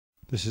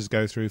This is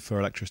go through for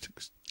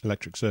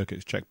electric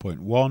circuits checkpoint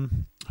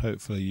 1.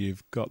 Hopefully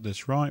you've got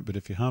this right, but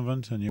if you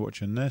haven't and you're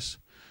watching this,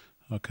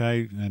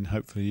 okay, then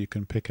hopefully you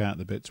can pick out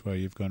the bits where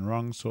you've gone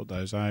wrong, sort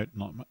those out,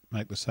 not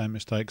make the same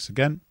mistakes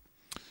again.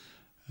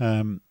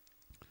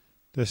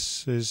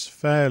 This is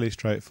fairly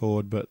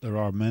straightforward, but there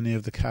are many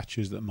of the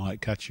catches that might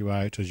catch you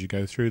out as you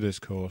go through this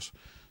course.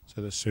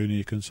 So the sooner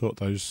you can sort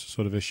those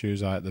sort of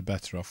issues out, the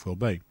better off we'll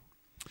be.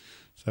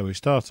 So we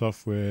start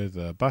off with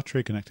a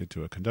battery connected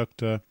to a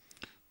conductor.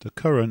 The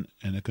current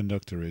in the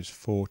conductor is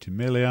 40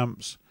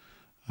 milliamps,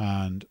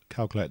 and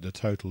calculate the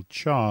total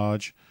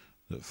charge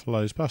that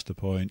flows past the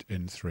point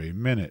in 3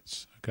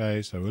 minutes.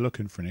 Okay, so we're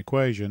looking for an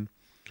equation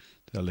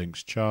that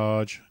links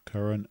charge,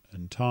 current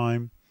and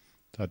time.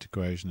 That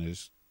equation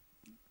is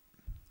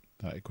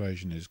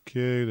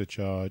Q, the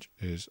charge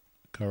is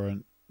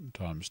current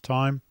times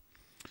time.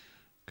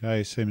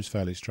 Okay, seems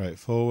fairly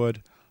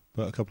straightforward,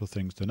 but a couple of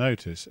things to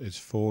notice is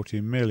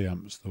 40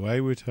 milliamps. The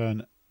way we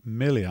turn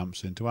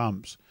milliamps into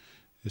amps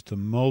is to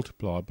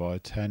multiply by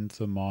 10 to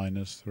the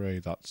minus 3.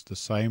 That's the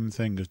same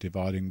thing as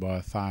dividing by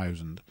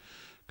 1,000.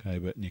 Okay,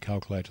 but in your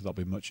calculator that'll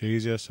be much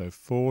easier. So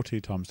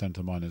 40 times 10 to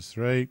the minus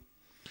 3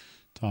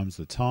 times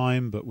the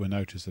time, but we'll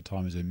notice the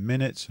time is in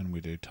minutes and we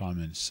do time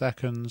in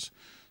seconds.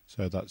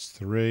 So that's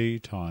 3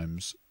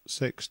 times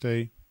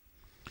 60.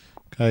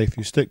 Okay, if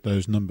you stick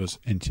those numbers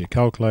into your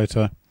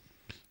calculator,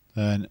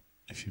 then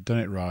if you've done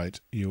it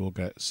right, you will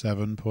get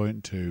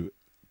 7.2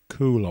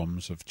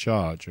 coulombs of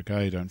charge.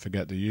 Okay, don't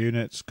forget the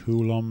units,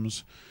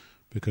 coulombs,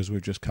 because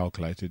we've just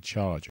calculated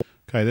charge.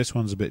 Okay, this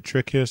one's a bit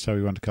trickier, so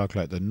we want to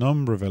calculate the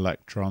number of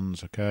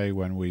electrons, okay,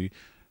 when we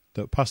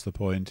pass the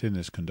point in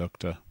this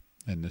conductor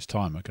in this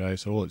time. Okay,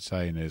 so all it's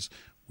saying is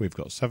we've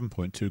got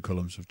 7.2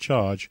 coulombs of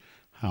charge.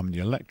 How many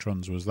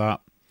electrons was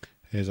that?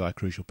 Here's our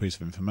crucial piece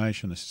of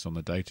information. This is on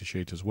the data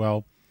sheet as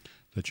well.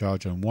 The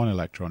charge on one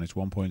electron is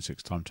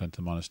 1.6 times 10 to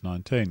the minus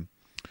 19.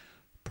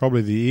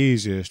 Probably the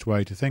easiest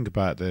way to think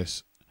about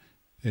this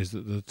is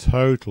that the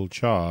total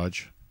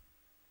charge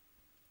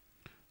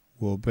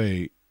will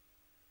be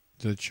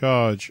the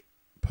charge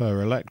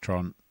per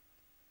electron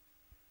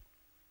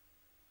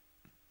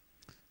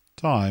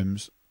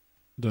times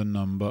the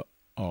number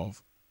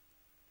of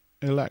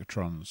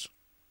electrons.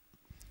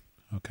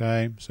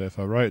 Okay, so if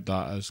I wrote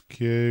that as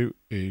Q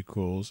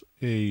equals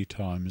E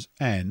times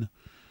N,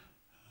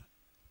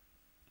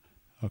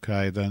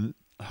 okay, then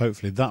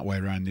hopefully that way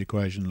around the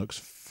equation looks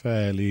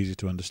fairly easy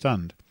to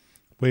understand.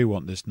 We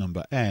want this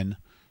number N,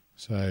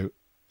 so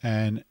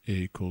N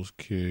equals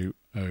Q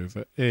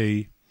over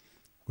E.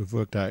 We've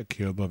worked out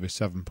Q above is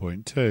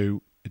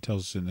 7.2. It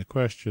tells us in the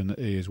question that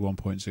E is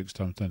 1.6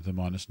 times 10 to the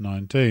minus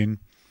 19.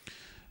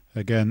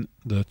 Again,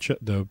 the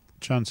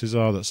chances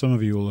are that some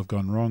of you will have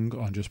gone wrong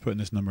on just putting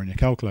this number in your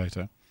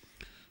calculator.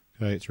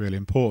 Okay, it's really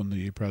important that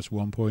you press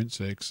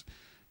 1.6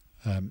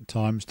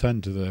 times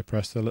 10 to the,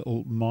 press the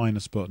little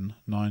minus button,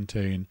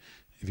 19.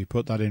 If you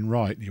put that in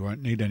right, you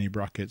won't need any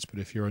brackets, but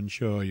if you're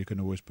unsure, you can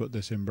always put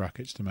this in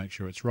brackets to make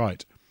sure it's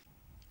right.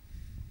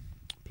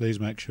 Please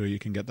make sure you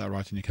can get that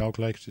right in your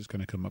calculator. It's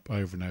going to come up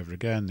over and over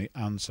again. The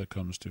answer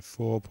comes to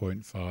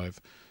 4.5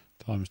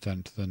 times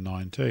 10 to the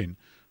 19.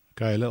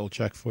 Okay, a little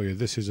check for you.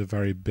 This is a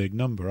very big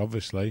number,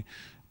 obviously.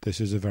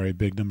 This is a very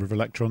big number of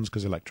electrons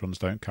because electrons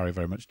don't carry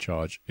very much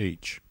charge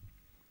each.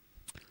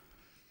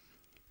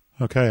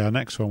 Okay, our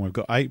next one, we've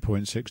got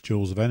 8.6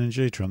 joules of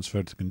energy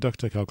transferred to the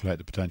conductor. Calculate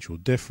the potential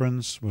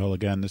difference. Well,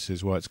 again, this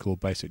is why it's called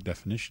basic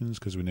definitions,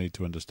 because we need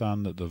to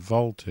understand that the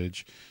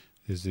voltage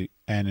is the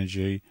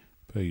energy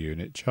per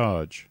unit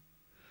charge.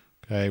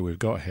 Okay, we've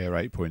got here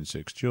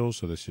 8.6 joules,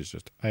 so this is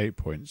just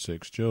 8.6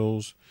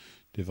 joules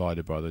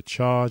divided by the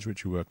charge,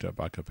 which we worked out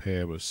back up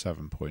here was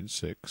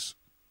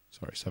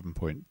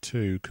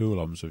 7.2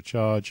 coulombs of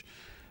charge.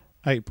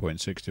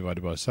 8.6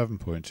 divided by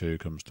 7.2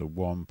 comes to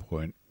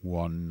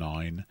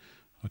 1.19.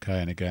 Okay,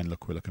 and again,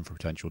 look, we're looking for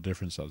potential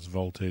difference, that's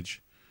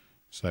voltage.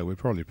 So we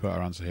probably put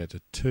our answer here to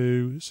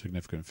 2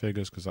 significant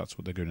figures, because that's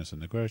what they're giving us in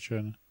the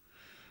question.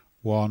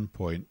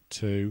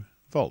 1.2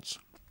 volts.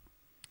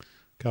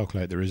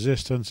 Calculate the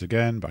resistance,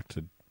 again, back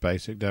to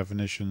basic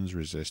definitions.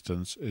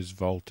 Resistance is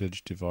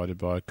voltage divided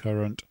by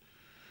current.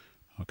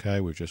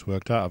 Okay, we've just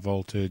worked out a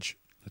voltage.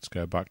 Let's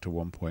go back to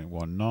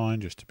 1.19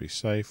 just to be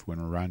safe when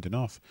we're rounding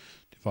off.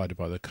 Divided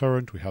by the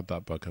current, we had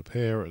that back up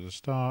here at the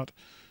start.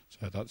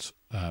 So that's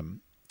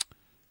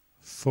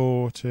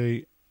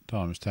 40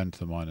 times 10 to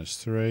the minus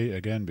 3.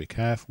 Again, be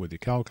careful with your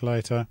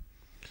calculator.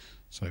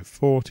 So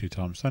 40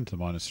 times 10 to the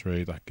minus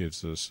 3, that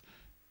gives us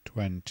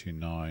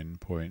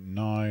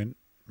 29.9.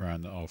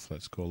 Round that off,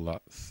 let's call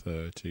that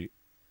 30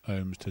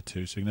 ohms to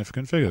 2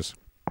 significant figures.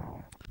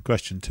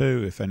 Question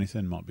 2, if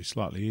anything, might be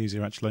slightly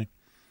easier actually.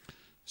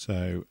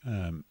 So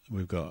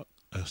we've got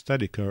a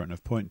steady current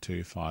of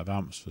 0.25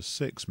 amps for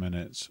 6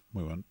 minutes.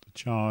 We want the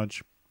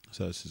charge.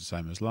 So this is the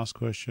same as last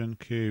question.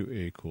 Q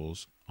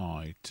equals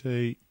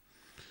IT.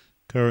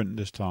 Current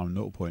this time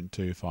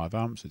 0.25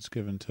 amps. It's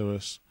given to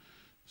us.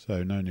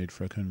 So no need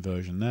for a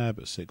conversion there,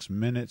 but 6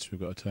 minutes.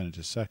 We've got to turn it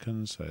to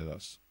seconds. So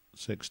that's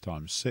 6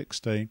 times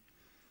 60.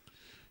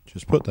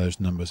 Just put those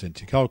numbers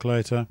into your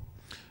calculator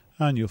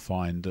and you'll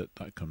find that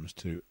that comes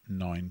to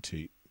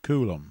 90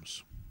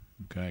 coulombs.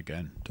 Okay,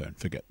 again, don't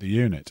forget the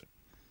unit.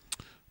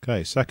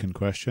 Okay, second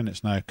question,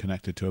 it's now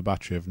connected to a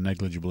battery of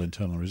negligible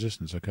internal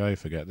resistance. Okay,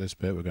 forget this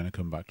bit, we're going to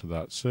come back to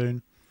that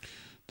soon.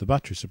 The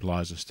battery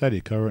supplies a steady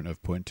current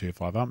of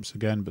 0.25 amps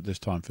again, but this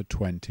time for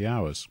 20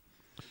 hours.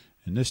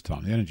 In this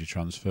time, the energy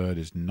transferred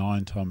is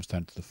 9 times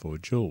 10 to the 4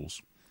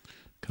 joules.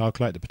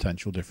 Calculate the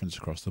potential difference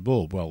across the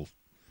bulb. Well,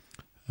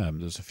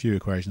 there's a few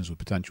equations with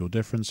potential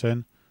difference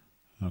in.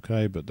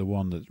 Okay, but the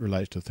one that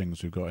relates to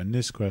things we've got in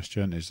this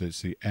question is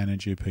it's the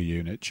energy per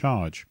unit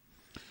charge.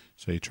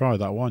 So you try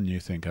that one, you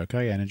think,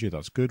 okay, energy,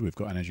 that's good, we've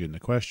got energy in the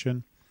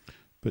question.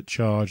 But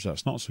charge,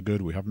 that's not so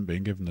good, we haven't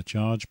been given the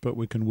charge, but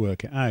we can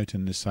work it out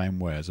in the same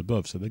way as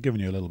above. So they're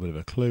giving you a little bit of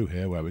a clue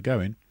here where we're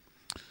going.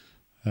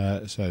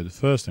 So the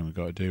first thing we've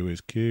got to do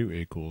is Q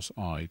equals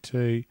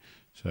IT,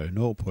 so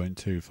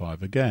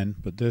 0.25 again,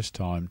 but this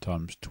time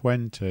times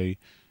 20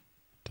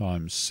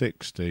 times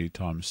 60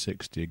 times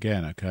 60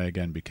 again. Okay,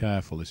 again, be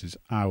careful, this is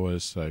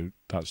hours, so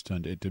that's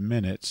turned it into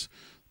minutes,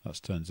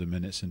 that turns the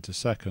minutes into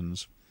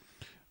seconds.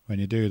 When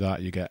you do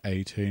that, you get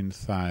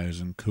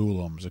 18,000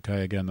 coulombs.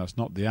 Okay, again, that's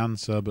not the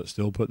answer, but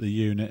still put the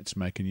units,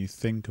 making you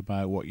think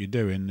about what you're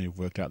doing. You've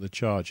worked out the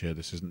charge here.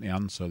 This isn't the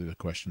answer. The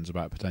question's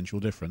about potential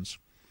difference.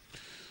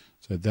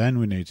 So then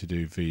we need to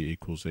do V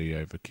equals E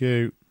over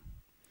Q.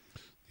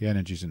 The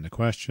energy's in the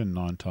question,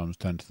 9 times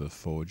 10 to the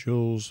 4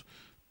 joules.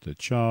 The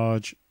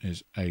charge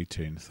is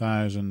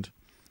 18,000.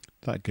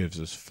 That gives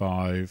us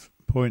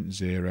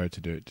 5.0,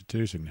 to do it to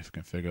two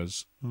significant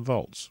figures,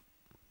 volts.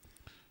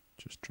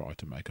 Just try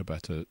to make a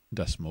better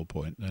decimal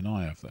point than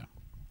I have there.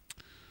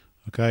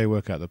 Okay,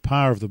 work out the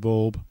power of the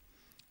bulb.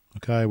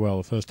 Okay, well,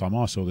 the first time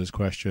I saw this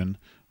question,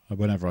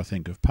 whenever I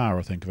think of power,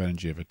 I think of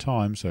energy over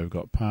time. So we've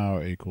got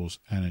power equals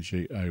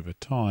energy over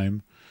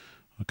time.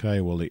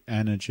 Okay, well, the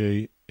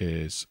energy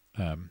is,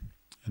 in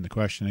the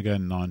question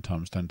again, 9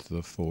 times 10 to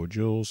the 4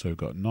 joules. So we've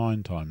got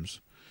 9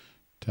 times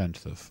 10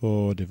 to the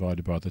 4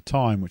 divided by the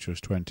time, which was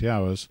 20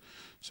 hours.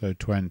 So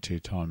 20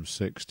 times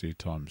 60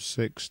 times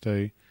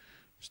 60.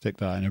 Stick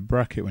that in a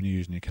bracket when you're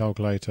using your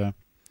calculator.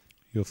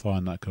 You'll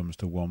find that comes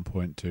to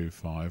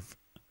 1.25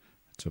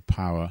 to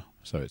power,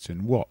 so it's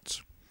in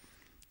watts.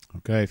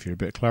 Okay, if you're a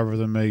bit cleverer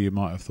than me, you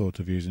might have thought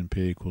of using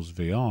P equals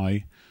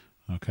VI.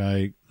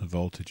 Okay, the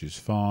voltage is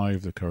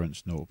 5, the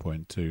current's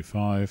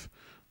 0.25.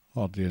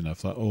 Oddly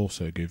enough, that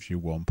also gives you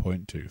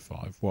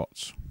 1.25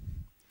 watts.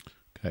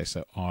 Okay,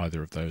 so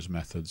either of those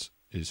methods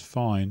is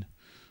fine.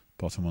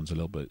 Bottom one's a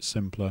little bit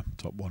simpler.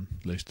 Top one,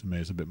 at least to me,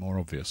 is a bit more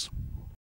obvious.